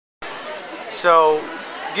So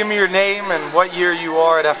give me your name and what year you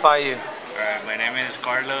are at FIU. Alright, my name is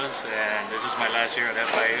Carlos and this is my last year at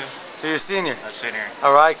FIU. So you're a senior? A senior.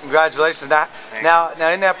 All right, congratulations. Now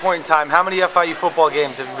in that point in time, how many FIU football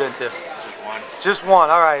games have you been to? Just one. Just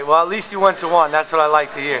one, all right. Well, at least you went to one. That's what I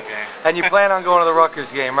like to hear. Okay. And you plan on going to the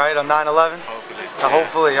Rutgers game, right, on 9/11? Hopefully.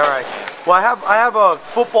 Hopefully, all right. Well, I have a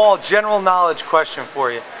football general knowledge question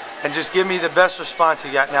for you, and just give me the best response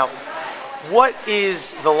you got. Now, what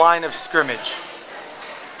is the line of scrimmage?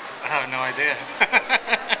 I have no idea.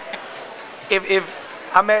 if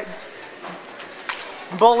I'm at,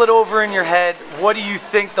 mull it over in your head, what do you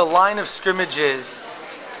think the line of scrimmage is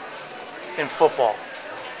in football?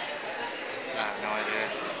 I have no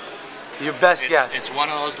idea. Your best guess. It's one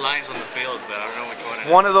of those lines on the field, but I don't know which one it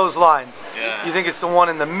is. One of those lines. Yeah. You think it's the one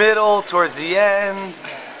in the middle, towards the end?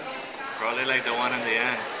 Probably like the one in the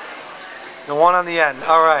end. The one on the end.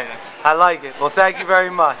 All right. Yeah. I like it. Well, thank you very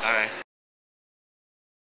much. All right.